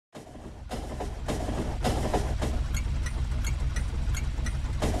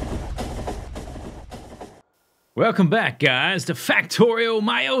Welcome back, guys, to Factorio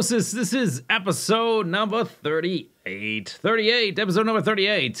Meiosis. This is episode number 38. Episode number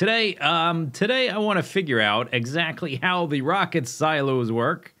 38. Today I want to figure out exactly how the rocket silos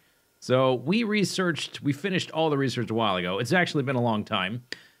work. So we finished all the research a while ago. It's actually been a long time,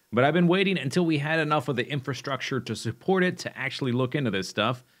 but I've been waiting until we had enough of the infrastructure to support it to actually look into this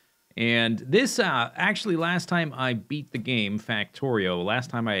stuff. And this, actually, last time I beat the game, Factorio,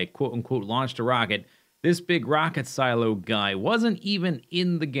 last time I quote-unquote launched a rocket, this big rocket silo guy wasn't even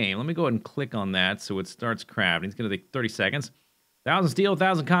in the game. Let me go ahead and click on that so it starts crafting. It's going to take 30 seconds. 1,000 steel,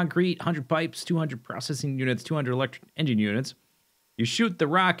 1,000 concrete, 100 pipes, 200 processing units, 200 electric engine units. You shoot the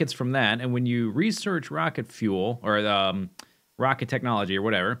rockets from that, and when you research rocket fuel, or rocket technology, or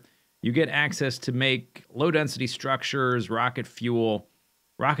whatever, you get access to make low-density structures, rocket fuel,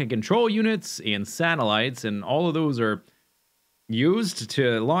 rocket control units, and satellites, and all of those are used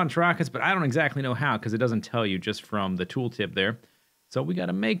to launch rockets, but I don't exactly know how because it doesn't tell you just from the tooltip there. So we got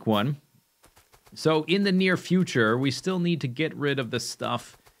to make one. So in the near future, we still need to get rid of the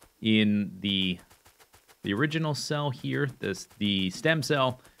stuff in the original cell here, the stem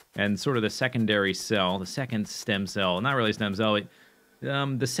cell, and sort of the secondary cell, the second stem cell, not really stem cell,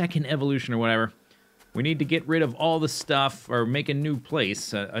 the second evolution or whatever. We need to get rid of all the stuff, or make a new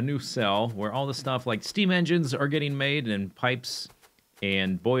place, a new cell, where all the stuff like steam engines are getting made, and pipes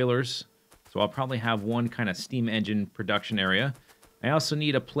and boilers. So I'll probably have one kind of steam engine production area. I also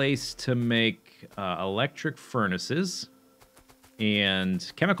need a place to make electric furnaces,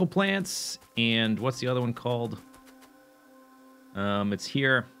 and chemical plants, and what's the other one called? It's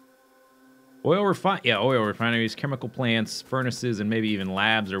here. Oil refineries, chemical plants, furnaces, and maybe even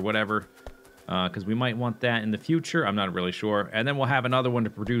labs or whatever. Because we might want that in the future. I'm not really sure. And then we'll have another one to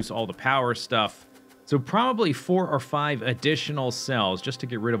produce all the power stuff. So probably 4 or 5 additional cells just to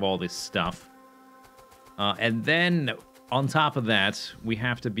get rid of all this stuff. And then on top of that, we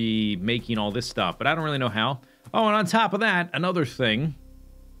have to be making all this stuff. But I don't really know how. Oh, and on top of that, another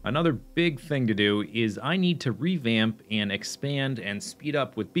big thing to do is I need to revamp and expand and speed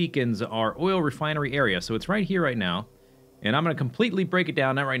up with beacons our oil refinery area. So it's right here right now. And I'm going to completely break it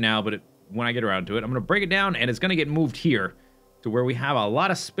down, not right now, but when I get around to it, I'm going to break it down, and it's going to get moved here to where we have a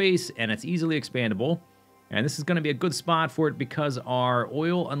lot of space, and it's easily expandable. And this is going to be a good spot for it because our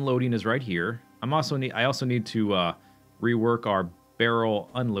oil unloading is right here. I also need to rework our barrel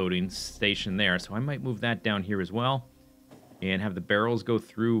unloading station there, so I might move that down here as well, and have the barrels go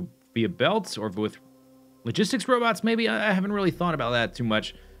through via belts or with logistics robots. Maybe I haven't really thought about that too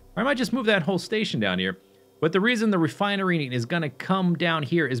much. Or I might just move that whole station down here. But the reason the refinery is going to come down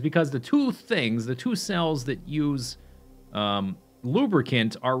here is because the two cells that use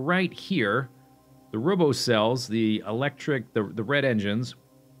lubricant are right here. The robo cells, the electric, the red engines,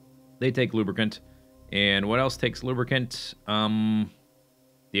 they take lubricant. And what else takes lubricant? The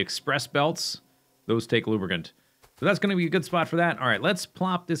express belts, those take lubricant. So that's going to be a good spot for that. All right, let's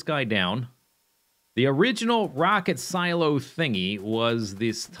plop this guy down. The original rocket silo thingy was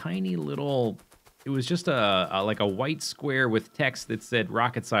this tiny little... It was just like a white square with text that said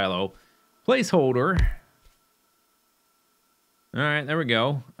rocket silo placeholder. All right, there we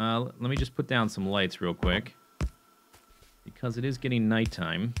go. Let me just put down some lights real quick because it is getting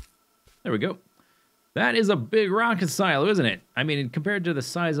nighttime. There we go. That is a big rocket silo, isn't it? I mean, compared to the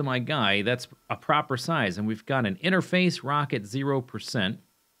size of my guy, that's a proper size. And we've got an interface rocket 0%.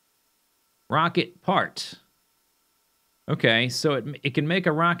 Rocket part. Okay, so it can make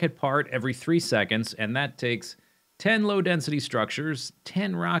a rocket part every 3 seconds, and that takes 10 low-density structures,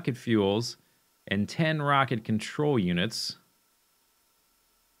 10 rocket fuels, and 10 rocket control units.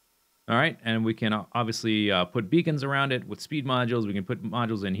 All right, and we can obviously put beacons around it with speed modules. We can put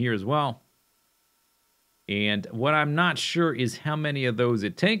modules in here as well. And what I'm not sure is how many of those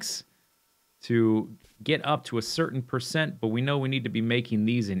it takes to get up to a certain percent, but we know we need to be making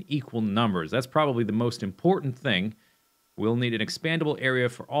these in equal numbers. That's probably the most important thing. We'll need an expandable area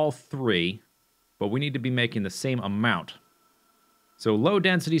for all 3, but we need to be making the same amount. So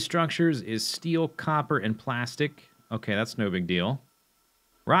low-density structures is steel, copper, and plastic. Okay, that's no big deal.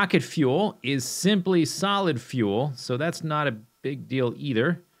 Rocket fuel is simply solid fuel, so that's not a big deal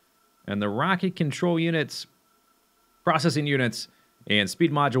either. And the rocket control units, processing units, and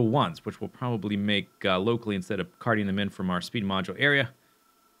speed module 1s, which we'll probably make locally instead of carting them in from our speed module area.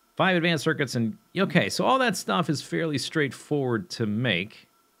 5 advanced circuits, and okay, so all that stuff is fairly straightforward to make.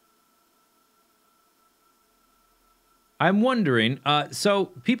 I'm wondering, so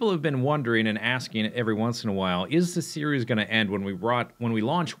people have been wondering and asking every once in a while, is the series going to end when we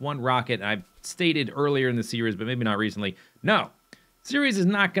launch one rocket? I've stated earlier in the series, but maybe not recently, no. Series is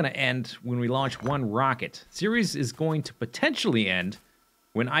not going to end when we launch one rocket. Series is going to potentially end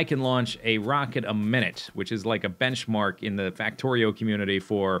when I can launch a rocket a minute, which is like a benchmark in the Factorio community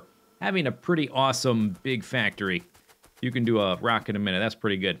for having a pretty awesome big factory. You can do a rocket a minute. That's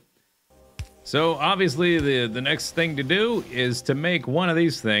pretty good. So obviously the next thing to do is to make one of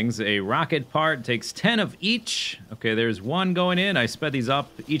these things. A rocket part takes 10 of each. Okay, there's one going in. I sped these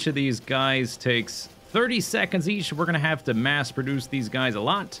up. Each of these guys takes 30 seconds each. We're going to have to mass produce these guys a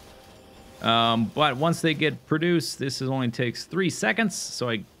lot. But once they get produced, this only takes 3 seconds. So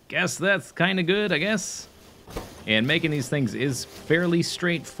I guess that's kind of good, I guess. And making these things is fairly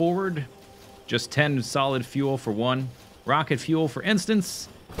straightforward. Just 10 solid fuel for one. Rocket fuel, for instance.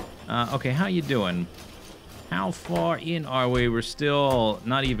 Okay, how you doing? How far in are we? We're still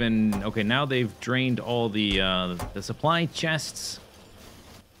not even... Okay, now they've drained all the supply chests.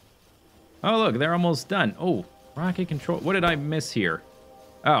 Oh, look, they're almost done. Oh, rocket control. What did I miss here?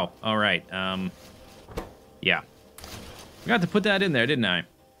 Oh, all right. Yeah. Forgot to put that in there, didn't I?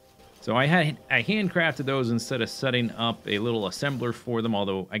 So I handcrafted those instead of setting up a little assembler for them,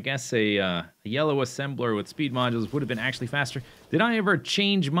 although I guess a yellow assembler with speed modules would have been actually faster. Did I ever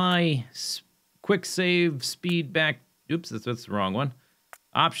change my quick save speed back? Oops, that's the wrong one.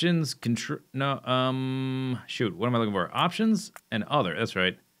 Options, control, no, shoot, what am I looking for? Options and other, that's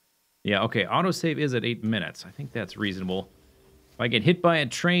right. Yeah, okay, autosave is at 8 minutes. I think that's reasonable. If I get hit by a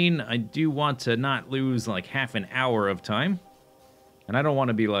train, I do want to not lose like half an hour of time. And I don't want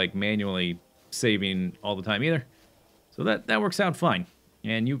to be like manually saving all the time either. So that works out fine.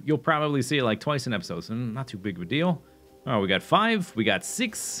 And you'll probably see it like twice an episode, so not too big of a deal. Oh, we got 5, we got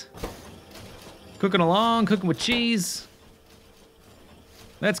 6. Cooking along, cooking with cheese.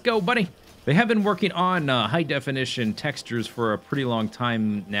 Let's go, buddy. They have been working on high-definition textures for a pretty long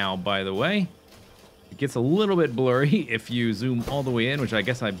time now, by the way. It gets a little bit blurry if you zoom all the way in, which I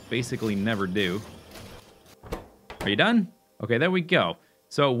guess I basically never do. Are you done? Okay, there we go.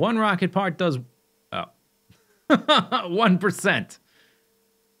 So one rocket part does... Oh. 1%.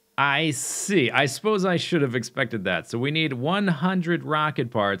 I see. I suppose I should have expected that. So we need 100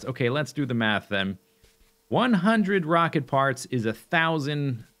 rocket parts. Okay, let's do the math then. 100 rocket parts is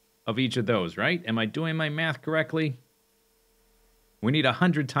 1,000... of each of those, right? Am I doing my math correctly? We need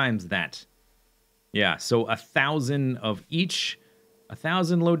 100 times that. Yeah, so 1,000 of each.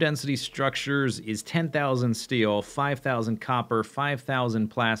 1,000 low-density structures is 10,000 steel, 5,000 copper, 5,000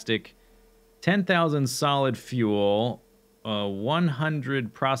 plastic, 10,000 solid fuel,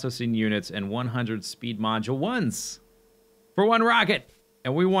 100 processing units, and 100 speed module ones for one rocket.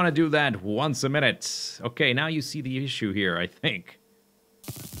 And we want to do that once a minute. Okay, now you see the issue here, I think.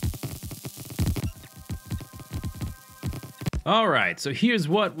 Alright, so here's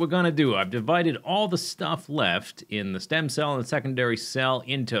what we're gonna do. I've divided all the stuff left in the stem cell and the secondary cell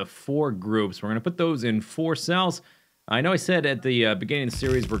into 4 groups. We're gonna put those in 4 cells. I know I said at the beginning of the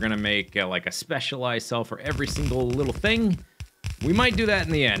series we're gonna make like a specialized cell for every single little thing. We might do that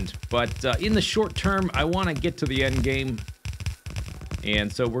in the end, but in the short term, I want to get to the end game.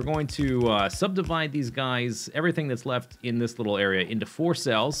 And so we're going to subdivide these guys, everything that's left in this little area, into 4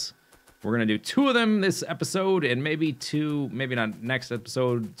 cells. We're going to do 2 of them this episode, and maybe 2, maybe not next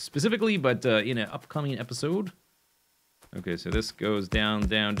episode specifically, but in an upcoming episode. Okay, so this goes down,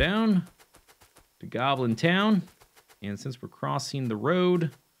 down, down to Goblin Town. And since we're crossing the road,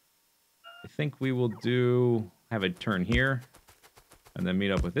 I think we will have a turn here, and then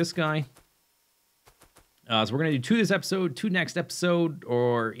meet up with this guy. So we're going to do 2 this episode, 2 next episode,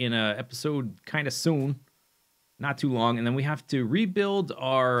 or in a episode kind of soon. Not too long, and then we have to rebuild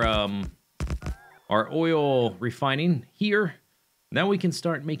our oil refining here. Then we can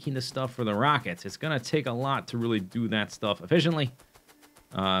start making the stuff for the rockets. It's gonna take a lot to really do that stuff efficiently.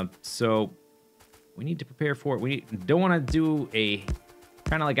 So we need to prepare for it. We don't want to do a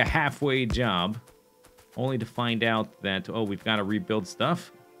kind of like a halfway job, only to find out that we've got to rebuild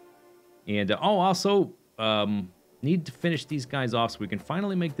stuff. And also need to finish these guys off so we can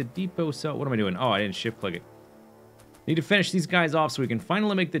finally make the depot cell. What am I doing? Oh, I didn't shift click it. Need to finish these guys off so we can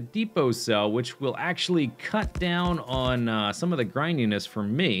finally make the depot cell, which will actually cut down on some of the grindiness for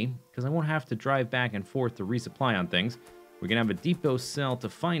me, because I won't have to drive back and forth to resupply on things. We can have a depot cell to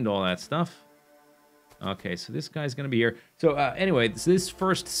find all that stuff. Okay, so this guy's going to be here. So anyway, so this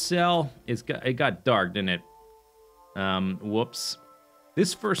first cell, it got dark, didn't it? Whoops.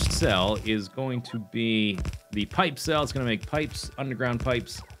 This first cell is going to be the pipe cell. It's going to make pipes, underground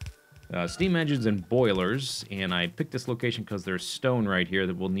pipes. Steam engines and boilers, and I picked this location because there's stone right here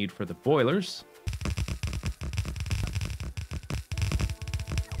that we'll need for the boilers.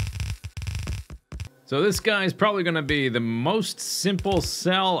 So this guy's probably going to be the most simple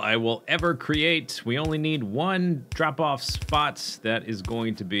cell I will ever create. We only need one drop-off spot that is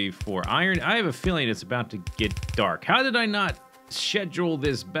going to be for iron. I have a feeling it's about to get dark. How did I not schedule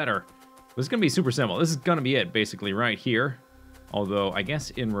this better? It's going to be super simple. This is going to be it, basically, right here. Although, I guess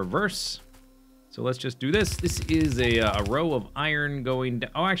in reverse. So let's just do this. This is a row of iron going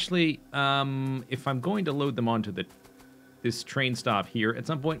down. Oh, actually, if I'm going to load them onto this train stop here, at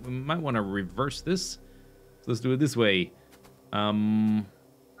some point, we might want to reverse this. So let's do it this way. We'll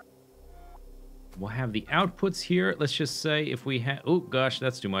have the outputs here. Let's just say if we have... Oh, gosh,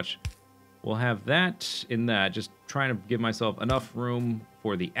 that's too much. We'll have that in that. Just trying to give myself enough room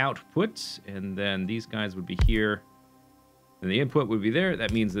for the output. And then these guys would be here. And the input would be there.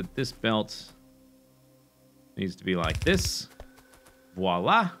 That means that this belt needs to be like this.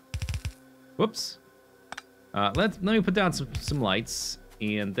 Voila. Whoops. Let me put down some lights.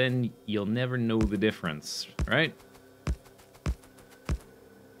 And then you'll never know the difference, right?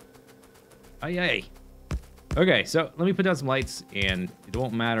 Aye, aye. Okay, so let me put down some lights, and it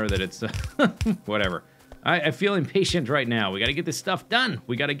won't matter that it's... whatever. I feel impatient right now. We got to get this stuff done.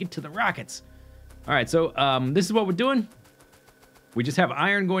 We got to get to the rockets. All right, so this is what we're doing. We just have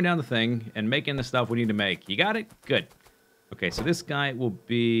iron going down the thing and making the stuff we need to make. You got it? Good. Okay, so this guy will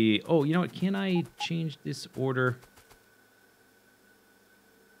be... Oh, you know what? Can I change this order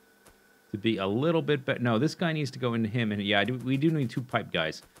to be a little bit better? No, this guy needs to go into him. And yeah, we do need 2 pipe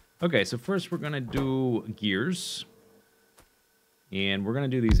guys. Okay, so first we're going to do gears. And we're going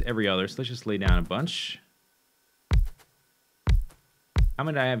to do these every other. So let's just lay down a bunch. How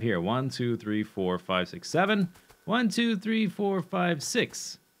many do I have here? 1, 2, 3, 4, 5, 6, 7. 1, 2, 3, 4, 5,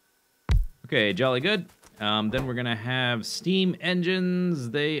 6. Okay, jolly good. Then we're going to have steam engines.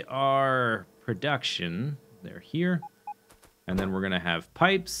 They are production. They're here. And then we're going to have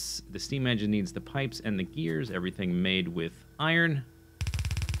pipes. The steam engine needs the pipes and the gears. Everything made with iron.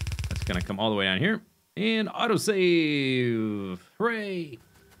 That's going to come all the way down here. And autosave. Hooray.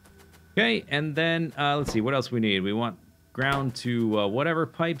 Okay, and then let's see. What else we need? We want ground to whatever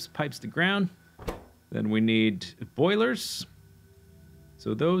pipes. Pipes to ground. Then we need boilers.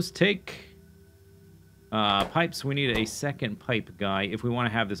 So those take... pipes, we need a second pipe guy if we want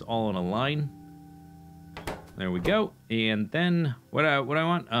to have this all on a line. There we go. And then what I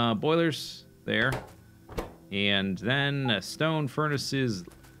want, boilers there. And then stone furnaces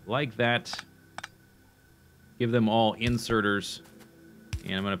like that. Give them all inserters.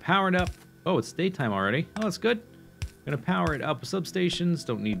 And I'm going to power it up. Oh, it's daytime already. Oh, that's good. I'm going to power it up. Substations.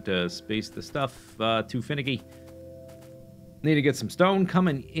 Don't need to space the stuff too finicky. Need to get some stone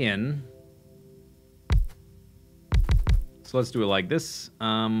coming in. So let's do it like this.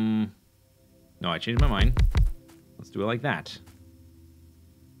 No, I changed my mind. Let's do it like that.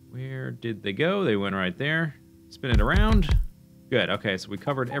 Where did they go? They went right there. Spin it around. Good. Okay, so we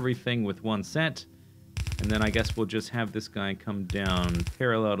covered everything with one set. And then I guess we'll just have this guy come down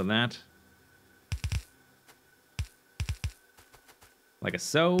parallel to that. Like a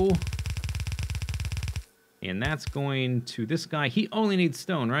so. And that's going to this guy. He only needs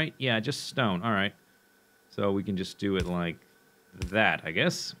stone, right? Yeah, just stone. All right. So we can just do it like that, I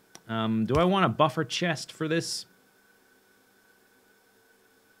guess. Do I want a buffer chest for this?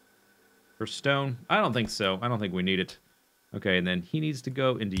 For stone? I don't think so. I don't think we need it. Okay, and then he needs to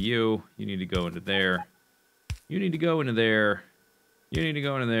go into you. You need to go into there. You need to go into there. You need to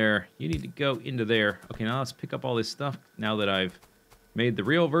go into there. You need to go into there. Okay, now let's pick up all this stuff now that I've made the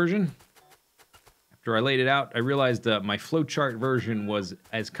real version. After I laid it out, I realized my flowchart version was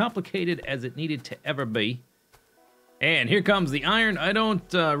as complicated as it needed to ever be. And here comes the iron. I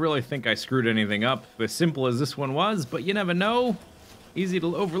don't really think I screwed anything up, as simple as this one was, but you never know. Easy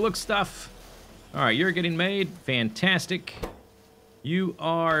to overlook stuff. All right, you're getting made. Fantastic. You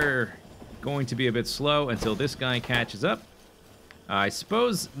are going to be a bit slow until this guy catches up. I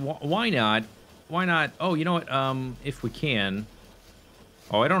suppose, why not? Why not? Oh, you know what? If we can.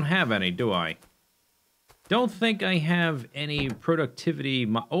 Oh, I don't have any, do I? Don't think I have any productivity.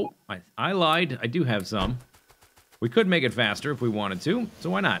 Oh, I lied. I do have some. We could make it faster if we wanted to,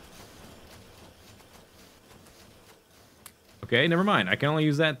 so why not? Okay, never mind. I can only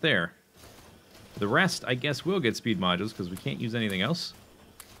use that there. The rest, I guess, will get speed modules because we can't use anything else.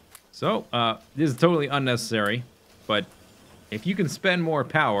 So, this is totally unnecessary, but if you can spend more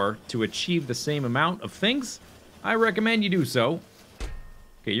power to achieve the same amount of things, I recommend you do so.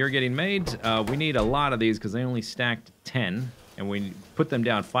 Okay, you're getting made. We need a lot of these because they only stacked 10, and we put them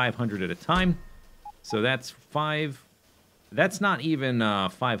down 500 at a time. So that's 5. That's not even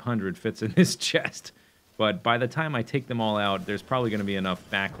 500 fits in this chest. But by the time I take them all out, there's probably going to be enough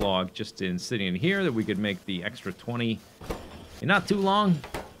backlog just in sitting in here that we could make the extra 20 in not too long.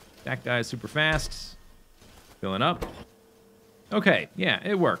 That guy's super fast. Filling up. Okay, yeah,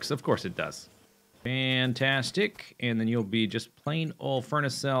 it works. Of course it does. Fantastic. And then you'll be just plain old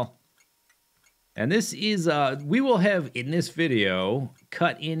furnace cell. And this is, we will have, in this video,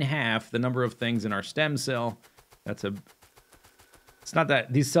 cut in half the number of things in our stem cell. That's a... It's not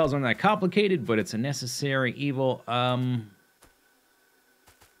that these cells aren't that complicated, but it's a necessary evil.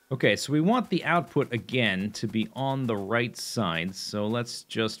 Okay, so we want the output, again, to be on the right side. So let's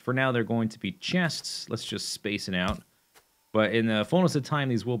just, for now, they're going to be chests. Let's just space it out. But in the fullness of time,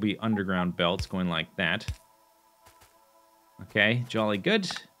 these will be underground belts going like that. Okay, jolly good.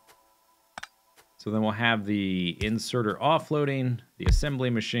 So then we'll have the inserter offloading, the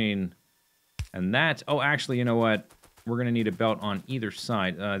assembly machine, and that. Oh, actually, you know what? We're going to need a belt on either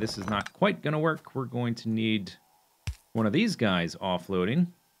side. This is not quite going to work. We're going to need one of these guys offloading.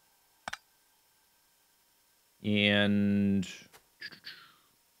 And...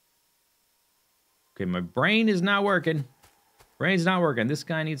 Okay, my brain is not working. Brain's not working. This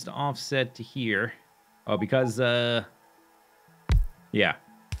guy needs to offset to here. Oh, because, yeah,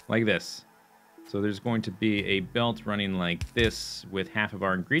 like this. So there's going to be a belt running like this with half of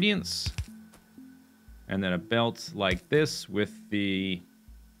our ingredients. And then a belt like this with the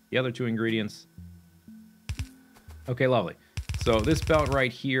other two ingredients. Okay, lovely. So this belt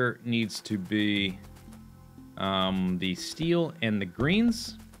right here needs to be the steel and the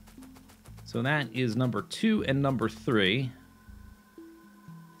greens. So that is number 2 and number 3.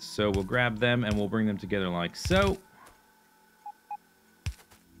 So we'll grab them and we'll bring them together like so.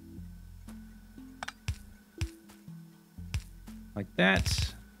 Like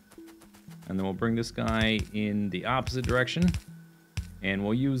that. And then we'll bring this guy in the opposite direction. And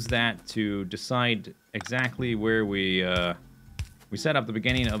we'll use that to decide exactly where we set up the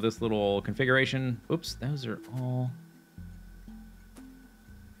beginning of this little configuration. Oops, those are all...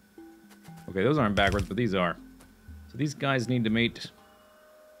 Okay, those aren't backwards, but these are. So these guys need to mate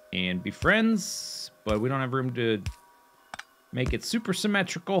and be friends, but we don't have room to make it super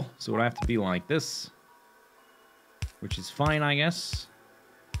symmetrical, so it'll have to be like this. Which is fine, I guess.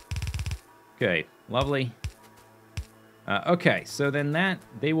 Okay, lovely. Okay, so then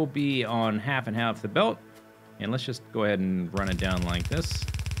they will be on half and half the belt. And let's just go ahead and run it down like this.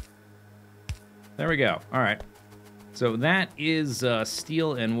 There we go. All right. So that is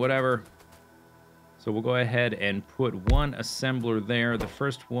steel and whatever. So we'll go ahead and put one assembler there. The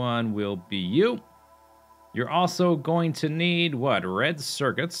first one will be you. You're also going to need, what, red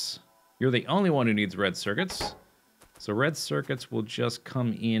circuits. You're the only one who needs red circuits. So red circuits will just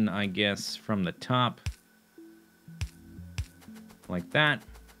come in, I guess, from the top. Like that.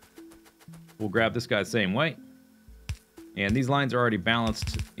 We'll grab this guy the same way. And these lines are already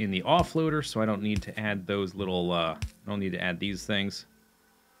balanced in the offloader, so I don't need to add those little, I don't need to add these things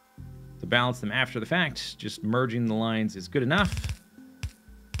to balance them after the fact. Just merging the lines is good enough.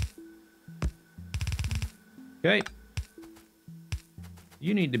 Okay.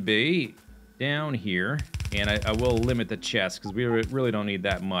 You need to be down here. And I will limit the chest, because we really don't need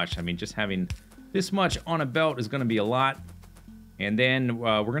that much. I mean, just having this much on a belt is going to be a lot. And then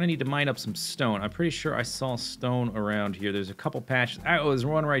we're going to need to mine up some stone. I'm pretty sure I saw stone around here. There's a couple patches. Oh, there's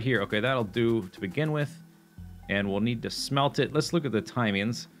one right here. Okay, that'll do to begin with. And we'll need to smelt it. Let's look at the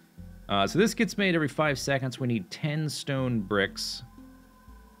timings. So this gets made every 5 seconds. We need 10 stone bricks.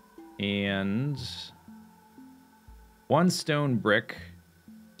 And 1 stone brick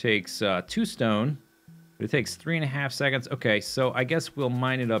takes 2 stone. It takes 3.5 seconds. Okay, so I guess we'll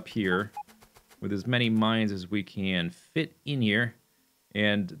mine it up here with as many mines as we can fit in here.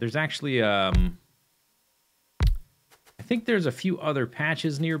 And there's actually, I think there's a few other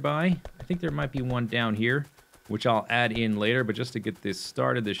patches nearby. I think there might be one down here, which I'll add in later. But just to get this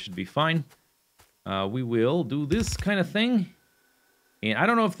started, this should be fine. We will do this kind of thing. And I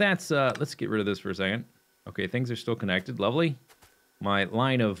don't know if that's, let's get rid of this for a second. Okay, things are still connected. Lovely. My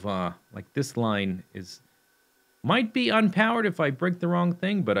line of, like this line is... Might be unpowered if I break the wrong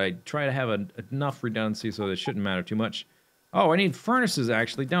thing, but I try to have enough redundancy so that it shouldn't matter too much. Oh, I need furnaces,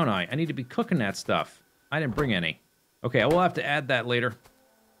 actually, don't I? I need to be cooking that stuff. I didn't bring any. Okay, I will have to add that later.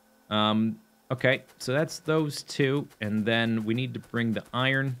 Okay, so that's those two. And then we need to bring the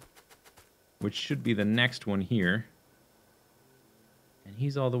iron, which should be the next one here. And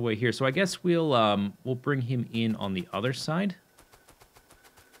he's all the way here. So I guess we'll bring him in on the other side.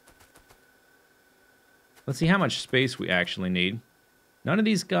 Let's see how much space we actually need. None of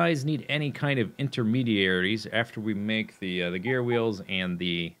these guys need any kind of intermediaries after we make the gear wheels and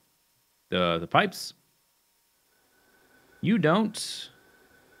the pipes. You don't.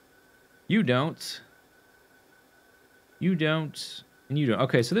 You don't. You don't. And you don't.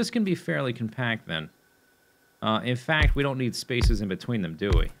 Okay, so this can be fairly compact then. In fact, we don't need spaces in between them,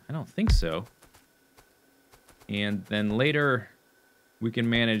 do we? I don't think so. And then later, we can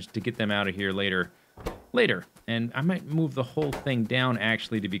manage to get them out of here later. And I might move the whole thing down,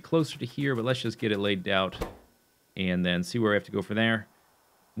 actually, to be closer to here, but let's just get it laid out and then see where I have to go from there.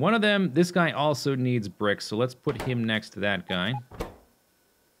 One of them, this guy also needs bricks, so let's put him next to that guy.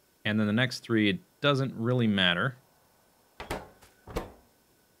 And then the next three, it doesn't really matter.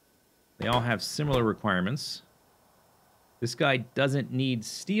 They all have similar requirements. This guy doesn't need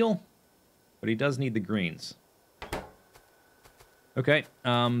steel, but he does need the greens. Okay,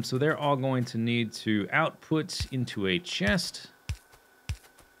 so they're all going to need to output into a chest.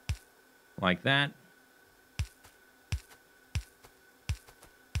 Like that.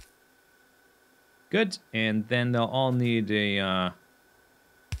 Good, and then they'll all need a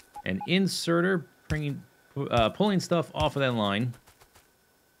an inserter, pulling stuff off of that line.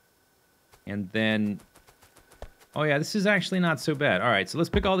 And then... Oh yeah, this is actually not so bad. All right, so let's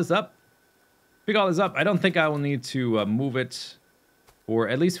pick all this up. I don't think I will need to move it, or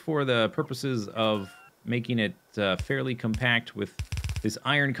at least for the purposes of making it fairly compact with this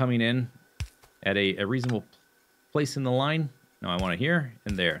iron coming in at a reasonable place in the line. No, I want it here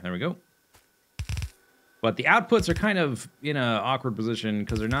and there. There we go. But the outputs are kind of in an awkward position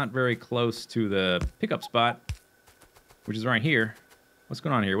because they're not very close to the pickup spot, which is right here. What's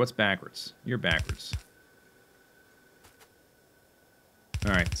going on here? What's backwards? You're backwards.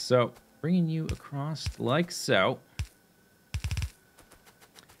 All right, so bringing you across like so.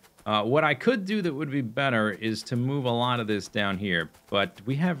 What I could do that would be better is to move a lot of this down here, but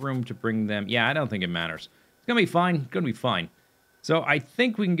we have room to bring them. Yeah, I don't think it matters. It's gonna be fine. Gonna be fine. So I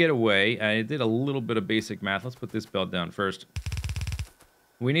think we can get away. I did a little bit of basic math. Let's put this belt down first.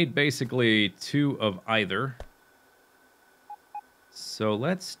 We need basically 2 of either. So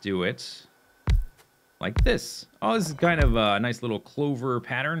let's do it like this. Oh, this is kind of a nice little clover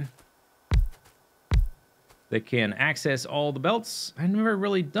pattern that can access all the belts. I've never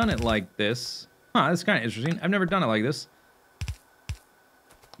really done it like this. Huh, that's kind of interesting. I've never done it like this.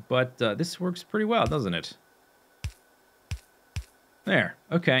 But this works pretty well, doesn't it? There.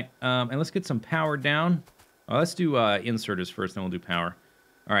 Okay. And let's get some power down. Oh, let's do inserters first, then we'll do power.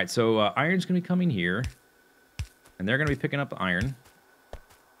 All right, so iron's going to be coming here. And they're going to be picking up the iron.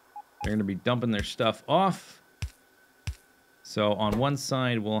 They're going to be dumping their stuff off. So on one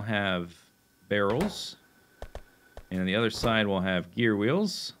side, we'll have barrels. And on the other side, we'll have gear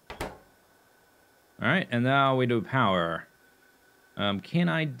wheels. All right, and now we do power. Can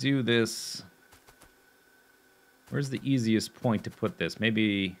I do this? Where's the easiest point to put this?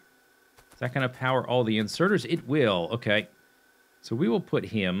 Maybe, is that going to power all the inserters? It will, okay. So we will put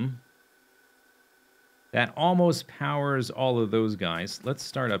him. That almost powers all of those guys. Let's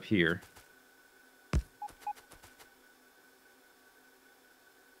start up here.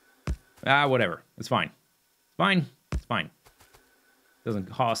 Whatever. It's fine. It's fine. It's fine. Doesn't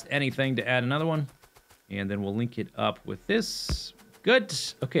cost anything to add another one. And then we'll link it up with this. Good.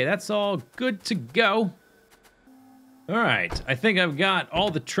 Okay, that's all good to go. All right, I think I've got all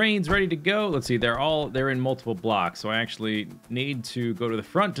the trains ready to go. Let's see, they're in multiple blocks, so I actually need to go to the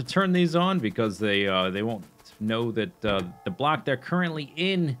front to turn these on because they won't know that the block they're currently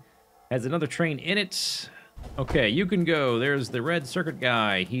in has another train in it. Okay, you can go. There's the red circuit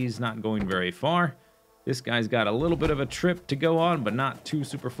guy. He's not going very far. This guy's got a little bit of a trip to go on, but not too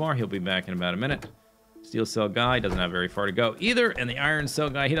super far. He'll be back in about a minute. Steel cell guy doesn't have very far to go either, and the iron cell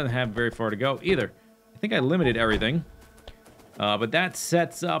guy, he doesn't have very far to go either. I think I limited everything. But that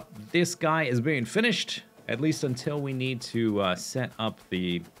sets up this guy as being finished, at least until we need to set up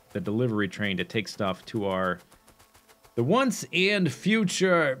the delivery train to take stuff to the once and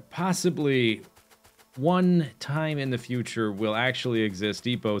future, possibly one time in the future will actually exist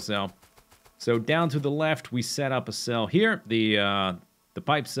depot cell. So down to the left, we set up a cell here, the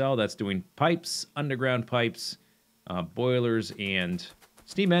pipe cell that's doing pipes, underground pipes, boilers, and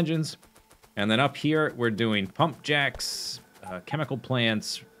steam engines. And then up here, we're doing pump jacks, chemical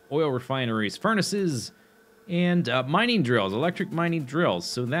plants, oil refineries, furnaces, and mining drills, electric mining drills.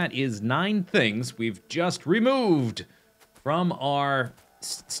 So that is 9 things we've just removed from our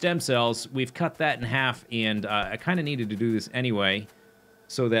stem cells. We've cut that in half, and I kind of needed to do this anyway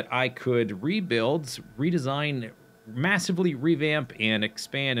so that I could rebuild, redesign, massively revamp, and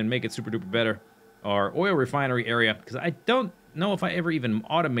expand and make it super duper better our oil refinery area, because I don't know if I ever even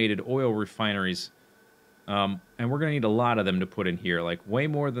automated oil refineries. And we're going to need a lot of them to put in here, like way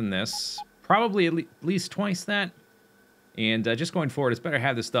more than this. Probably at least twice that. And just going forward, it's better to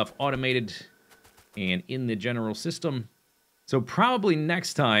have this stuff automated and in the general system. So probably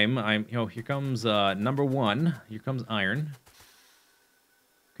next time, here comes number 1. Here comes iron.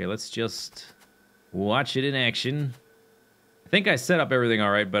 Okay, let's just watch it in action. I think I set up everything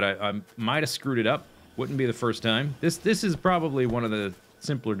all right, but I might have screwed it up. Wouldn't be the first time. This is probably one of the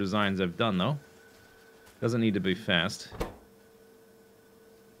simpler designs I've done, though. Doesn't need to be fast.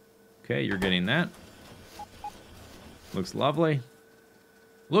 Okay, you're getting that. Looks lovely.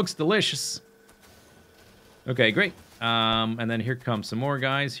 Looks delicious. Okay, great. And then here comes some more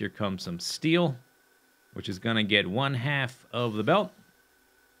guys. Here comes some steel, which is going to get 1/2 of the belt.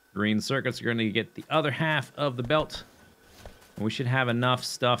 Green circuits are going to get the other half of the belt. And we should have enough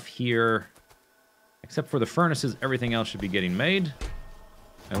stuff here. Except for the furnaces, everything else should be getting made.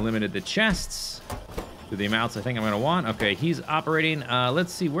 I limited the chests to the amounts I think I'm going to want. Okay, he's operating.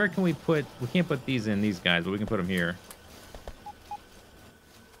 Let's see, where can we put... We can't put these in, these guys, but we can put them here.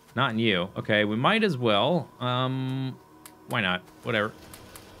 Not in you. Okay, we might as well. Why not? Whatever.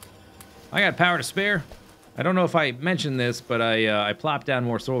 I got power to spare. I don't know if I mentioned this, but I plopped down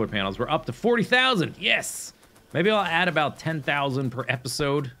more solar panels. We're up to 40,000. Yes! Maybe I'll add about 10,000 per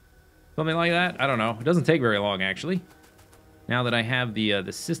episode. Something like that. I don't know. It doesn't take very long, actually. Now that I have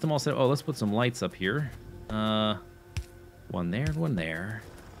the system all set up. Oh, let's put some lights up here. One there and one there.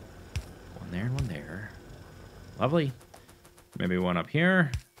 One there and one there. Lovely. Maybe one up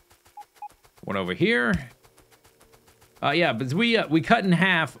here. One over here. Yeah, but we cut in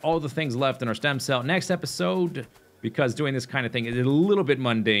half all the things left in our stem cell. Next episode, because doing this kind of thing is a little bit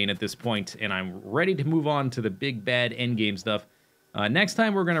mundane at this point, and I'm ready to move on to the big bad endgame stuff. Next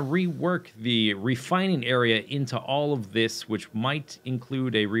time, we're going to rework the refining area into all of this, which might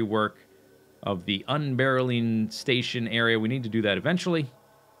include a rework of the unbarreling station area. We need to do that eventually.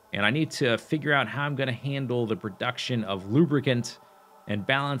 And I need to figure out how I'm going to handle the production of lubricant and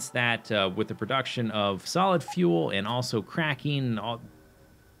balance that with the production of solid fuel and also cracking.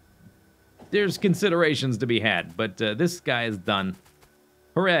 There's considerations to be had, but this guy is done.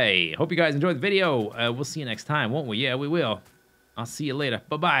 Hooray! Hope you guys enjoyed the video. We'll see you next time, won't we? Yeah, we will. I'll see you later.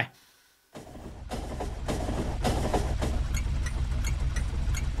 Bye-bye.